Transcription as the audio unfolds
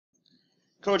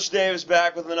Coach Davis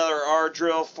back with another R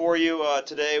drill for you.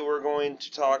 Today we're going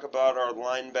to talk about our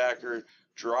linebacker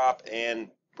drop and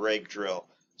break drill.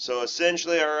 So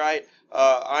essentially, alright,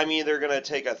 I'm either going to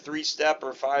take a 3-step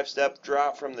or 5-step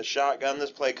drop from the shotgun.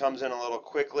 This play comes in a little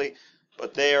quickly,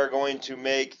 but they are going to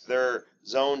make their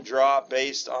zone drop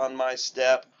based on my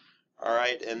step.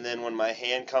 Alright, and then when my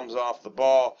hand comes off the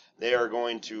ball, they are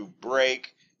going to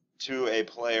break to a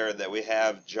player that we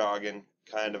have jogging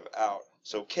kind of out.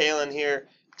 So Kalen here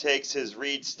takes his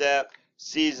read step,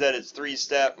 sees that it's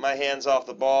 3-step, my hand's off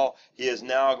the ball. He is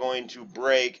now going to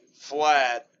break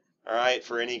flat, alright,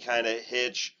 for any kind of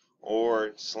hitch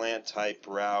or slant type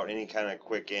route, any kind of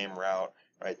quick game route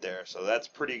right there. So that's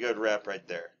pretty good rep right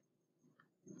there.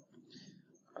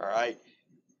 Alright.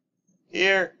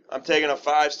 Here, I'm taking a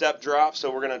 5-step drop,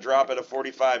 so we're going to drop at a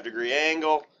 45-degree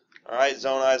angle. Alright,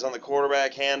 zone eyes on the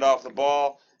quarterback, hand off the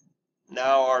ball.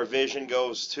 Now our vision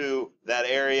goes to that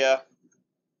area.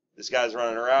 This guy's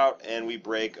running a route, and we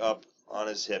break up on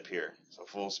his hip here. So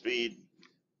full speed.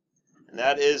 And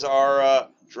that is our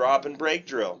drop and break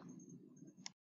drill.